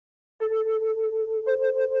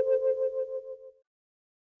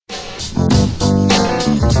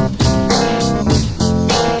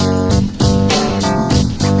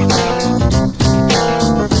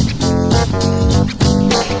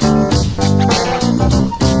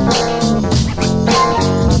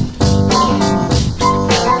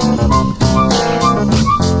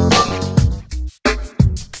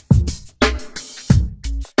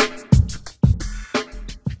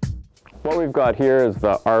got here is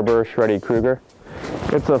the Arbor Shreddy Krueger.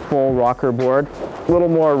 It's a full rocker board, a little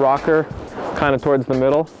more rocker kind of towards the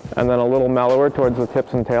middle, and then a little mellower towards the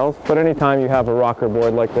tips and tails. But anytime you have a rocker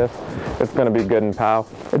board like this, it's going to be good in POW.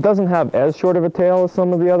 It doesn't have as short of a tail as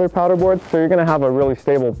some of the other powder boards, so you're going to have a really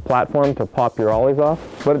stable platform to pop your ollies off.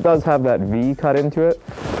 But it does have that V cut into it.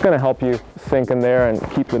 It's going to help you sink in there and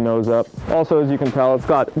keep the nose up. Also, as you can tell, it's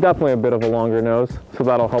got definitely a bit of a longer nose, so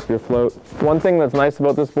that'll help you float. One thing that's nice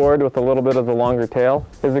about this board with a little bit of the longer tail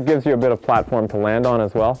is it gives you a bit of platform to land on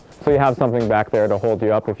as well. So you have something back there to hold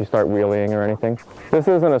you up if you start wheeling or anything. This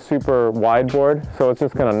isn't a super wide board, so it's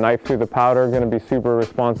just going to knife through the powder, going to be super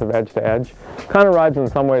responsive edge to edge. Kind of rides in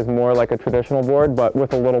some ways more like a traditional board, but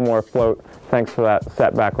with a little more float thanks to that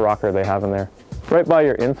setback rocker they have in there. Right by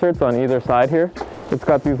your inserts on either side here, it's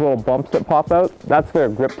got these little bumps that pop out. That's their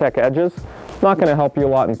grip tech edges. It's not going to help you a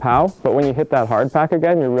lot in POW, but when you hit that hard pack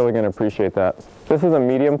again, you're really going to appreciate that. This is a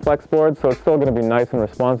medium flex board, so it's still going to be nice and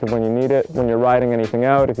responsive when you need it. When you're riding anything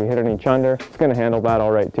out, if you hit any chunder, it's going to handle that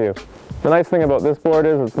all right too. The nice thing about this board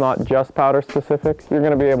is it's not just powder specific. You're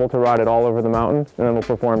going to be able to ride it all over the mountain and it'll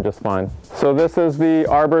perform just fine. So this is the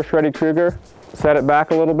Arbor Shreddy Krueger. Set it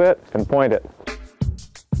back a little bit and point it.